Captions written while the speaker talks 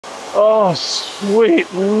Oh,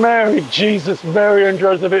 sweet Mary, Jesus, Mary and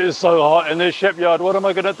Joseph, it is so hot in this shipyard. What am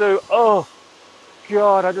I going to do? Oh,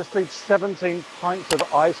 God, I just need 17 pints of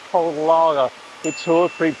ice cold lager with 2 or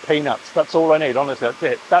 3 peanuts. That's all I need, honestly, that's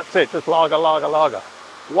it. That's it, just lager, lager, lager.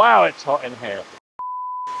 Wow, it's hot in here.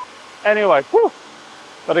 Anyway, whew,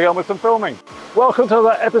 better get on with some filming. Welcome to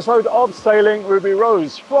another episode of Sailing Ruby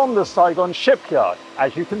Rose from the Saigon shipyard.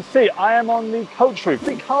 As you can see, I am on the Coachroof,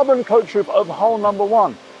 the carbon Coachroof of hull number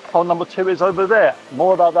 1. Hull number 2 is over there.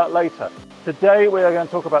 More about that later. Today we are going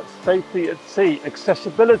to talk about safety at sea,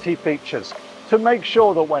 accessibility features, to make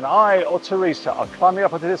sure that when I or Terysa are climbing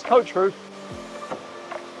up onto this Coachroof,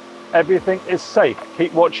 everything is safe.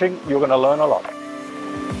 Keep watching, you're going to learn a lot.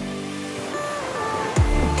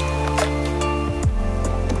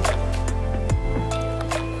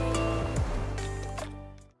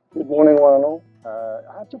 Good morning, one and all.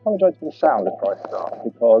 I have to apologise for the sound before I start,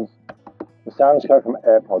 because the sounds go from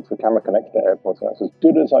AirPods, the camera connects to AirPods, and that's as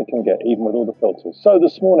good as I can get, even with all the filters. So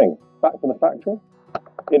this morning, back to the factory.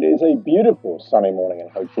 It is a beautiful sunny morning in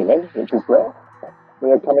Ho Chi Minh, which is rare. We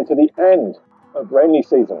are coming to the end of rainy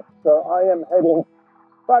season. So I am heading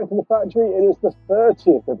back to the factory. It is the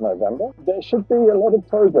 30th of November. There should be a lot of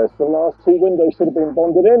progress. The last 2 windows should have been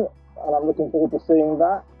bonded in, and I'm looking forward to seeing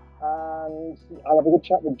that. And I'll have a good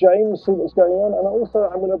chat with James, see what's going on. And also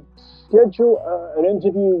I'm going to schedule an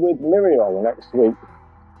interview with Miriam next week,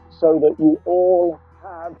 so that you all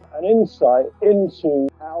have an insight into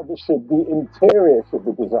how the interior should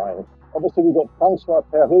be designed. Obviously we've got Francois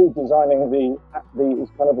Perroux designing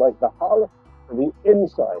it's kind of like the hull. The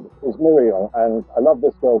inside is Miriam, and I love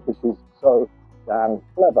this girl because she's so damn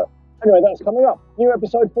clever. Anyway, that's coming up. New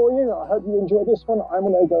episode for you. I hope you enjoy this one. I'm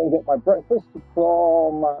going to go and get my breakfast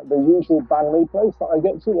from the usual banh mi place that I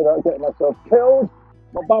get to without getting myself killed.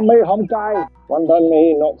 Not banh mi, hum gai. One banh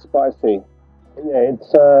mi, not spicy. But yeah, it's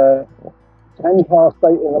 10 past 8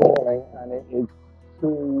 in the morning, and it is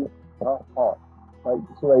too hot. Like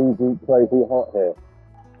crazy hot here.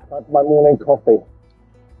 That's my morning coffee.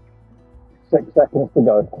 6 seconds to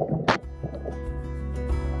go.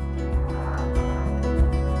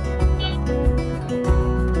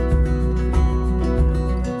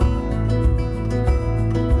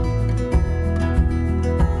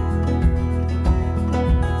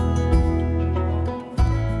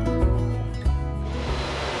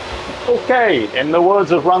 Okay, in the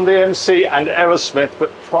words of Run DMC and Aerosmith,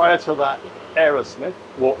 but prior to that, Aerosmith,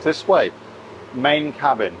 walk this way. Main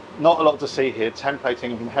cabin. Not a lot to see here.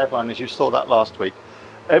 Templating from headline, as you saw that last week.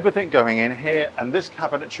 Everything going in here, and this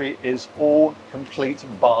cabinetry is all complete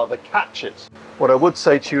bar the catches. What I would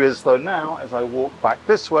say to you is, though, now as I walk back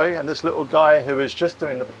this way, and this little guy who is just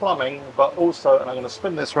doing the plumbing, but also, and I'm going to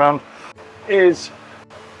spin this round, is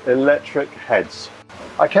electric heads.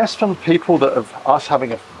 I guess from people that have us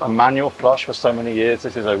having a manual flush for so many years,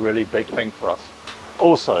 this is a really big thing for us.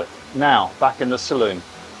 Also, now back in the saloon,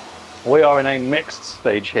 we are in a mixed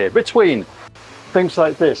stage here between things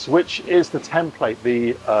like this, which is the template,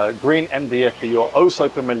 the green MDF that you're oh so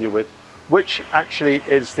familiar with, which actually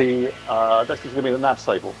is the this is going to be the nav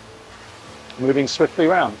table. Moving swiftly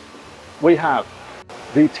around, we have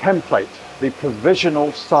the template, the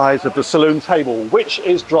provisional size of the saloon table, which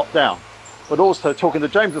is dropped down. But also talking to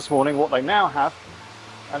James this morning, what they now have,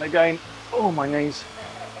 and again, oh my knees,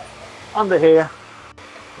 under here,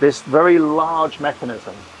 this very large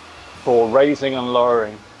mechanism for raising and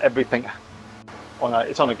lowering everything.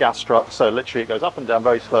 It's on a gas strut, so literally it goes up and down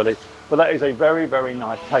very slowly. But that is a very, very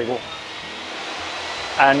nice table.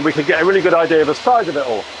 And we could get a really good idea of the size of it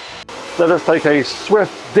all. So let's take a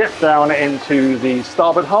swift dip down into the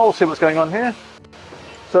starboard hull, see what's going on here.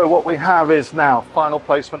 So what we have is now final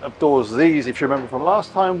placement of doors. These, if you remember from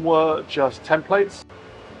last time, were just templates.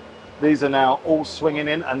 These are now all swinging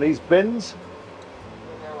in, and these bins,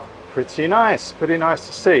 pretty nice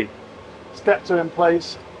to see. Steps are in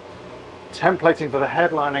place, templating for the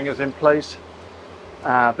headlining is in place.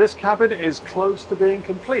 This cabin is close to being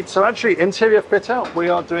complete. So actually, interior fit out, we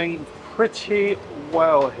are doing pretty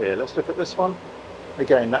well here. Let's look at this one.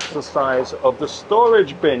 Again, that's the size of the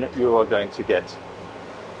storage bin you are going to get.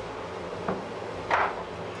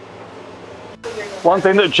 One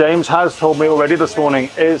thing that James has told me already this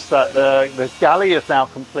morning is that the galley is now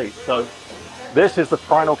complete. So this is the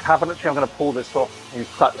final cabinetry. I'm going to pull this off. He's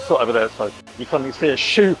sat sort over there, so you suddenly see a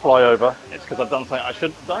shoe fly over. It's because I've done something I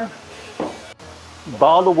shouldn't have done.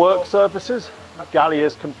 Bar the work surfaces, galley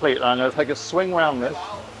is complete. And I'm going to take a swing around this,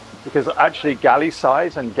 because actually galley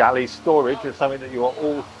size and galley storage is something that you are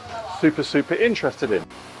all super interested in.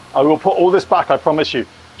 I will put all this back, I promise you.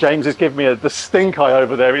 James is giving me the stink eye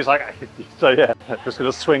over there. He's like, so yeah, just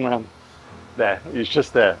going to swing around there. He's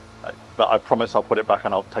just there. but I promise I'll put it back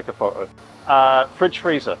and I'll take a photo. Fridge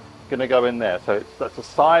freezer, gonna go in there. So that's the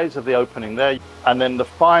size of the opening there. And then the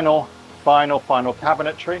final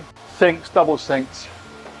cabinetry. Sinks, double sinks.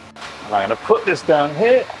 And I'm gonna put this down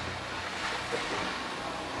here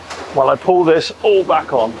while I pull this all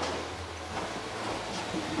back on.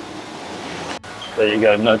 There you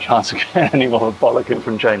go, no chance of getting any more bollocking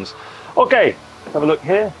from James. Okay, have a look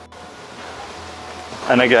here.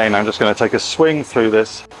 And again, I'm just going to take a swing through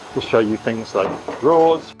this to show you things like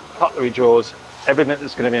drawers, cutlery drawers, everything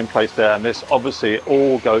that's going to be in place there. And this obviously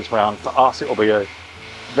all goes around. For us, it will be a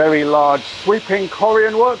very large sweeping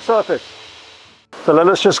Korean work surface. So let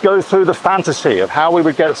us just go through the fantasy of how we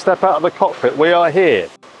would step out of the cockpit. We are here.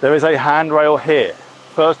 There is a handrail here.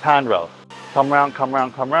 First handrail. Come round, come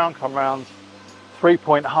round, come round, come round.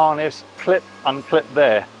 3-point harness, clip, unclip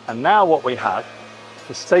there. And now what we have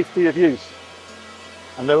is safety of use.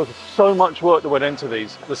 And there was so much work that went into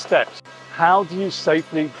these, the steps. How do you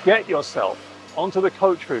safely get yourself onto the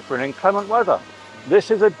Coachroof for an inclement weather?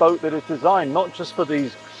 This is a boat that is designed not just for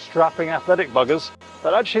these strapping athletic buggers,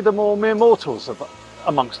 but actually the more mere mortals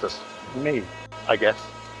amongst us. Me, I guess.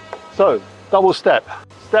 So, double step,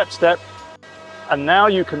 step, step. And now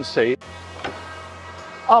you can see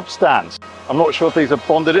up stands. I'm not sure if these are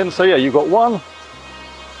bonded in, so yeah, you've got 1,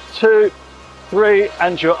 2, 3,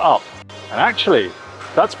 and you're up. And actually,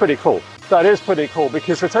 that's pretty cool. That is pretty cool,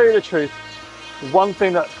 because to tell you the truth, one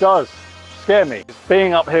thing that does scare me is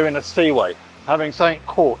being up here in a seaway, having something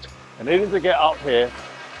caught, and needing to get up here,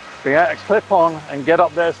 being able to clip on and get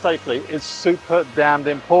up there safely is super damned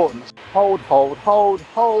important. Hold, hold, hold,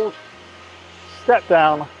 hold, step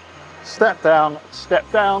down, step down, step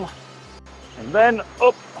down, and then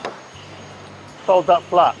up. Hold that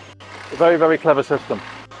flat. A very, very clever system.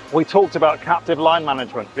 We talked about captive line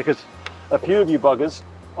management because a few of you buggers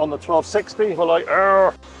on the 1260 were like,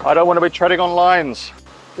 I don't want to be treading on lines.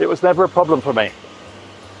 It was never a problem for me.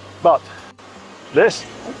 But this,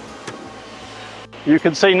 you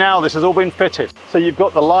can see now this has all been fitted. So you've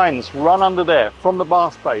got the lines run under there from the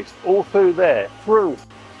bar space, all through there, through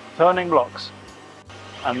turning blocks.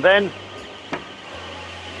 And then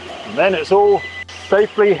it's all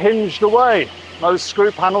safely hinged away. Those screw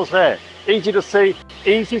panels there, easy to see,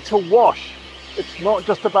 easy to wash. It's not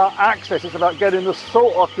just about access, it's about getting the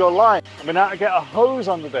salt off your line. I mean, now to get a hose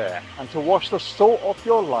under there and to wash the salt off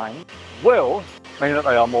your line will mean that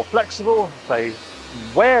they are more flexible, they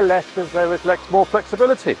wear less because there is more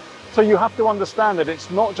flexibility. So you have to understand that it's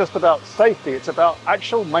not just about safety, it's about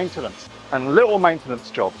actual maintenance and little maintenance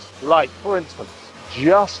jobs. Like, for instance,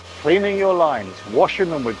 just cleaning your lines, washing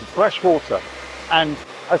them with fresh water. And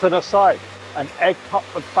as an aside, an egg cup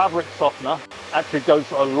of fabric softener actually goes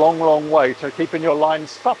a long, long way to keeping your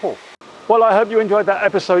lines supple. Well, I hope you enjoyed that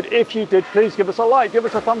episode. If you did, please give us a like, give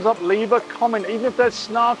us a thumbs up, leave a comment. Even if there's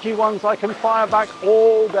snarky ones, I can fire back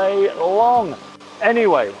all day long.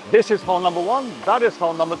 Anyway, this is hull number 1, that is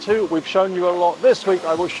hull number 2. We've shown you a lot this week.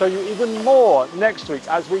 I will show you even more next week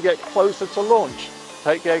as we get closer to launch.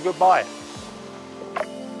 Take care, goodbye.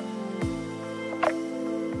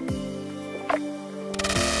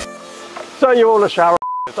 So you're all a shower,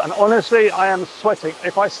 and honestly, I am sweating.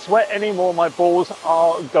 If I sweat anymore, my balls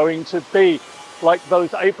are going to be like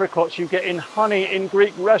those apricots you get in honey in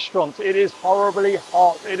Greek restaurants. It is horribly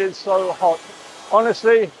hot. It is so hot.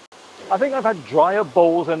 Honestly, I think I've had drier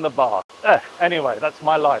balls in the bar. Anyway, that's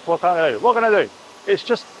my life. What can I do? What can I do? It's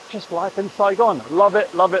just life in Saigon. Love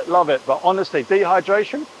it, love it, love it. But honestly,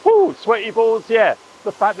 dehydration, whoo, sweaty balls, yeah.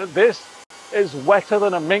 The fact that this is wetter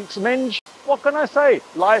than a minx minge, what can I say?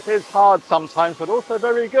 Life is hard sometimes, but also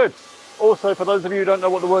very good. Also, for those of you who don't know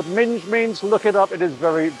what the word minge means, look it up. It is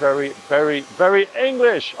very, very, very, very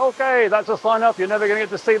English. Okay, that's a sign up. You're never going to get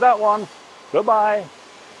to see that one. Goodbye.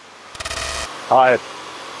 Tired.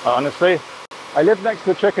 Honestly, I live next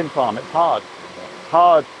to a chicken farm. It's hard. It's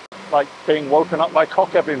hard, like being woken up by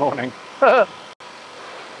cock every morning.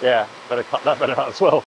 Yeah, better cut that bit out as well.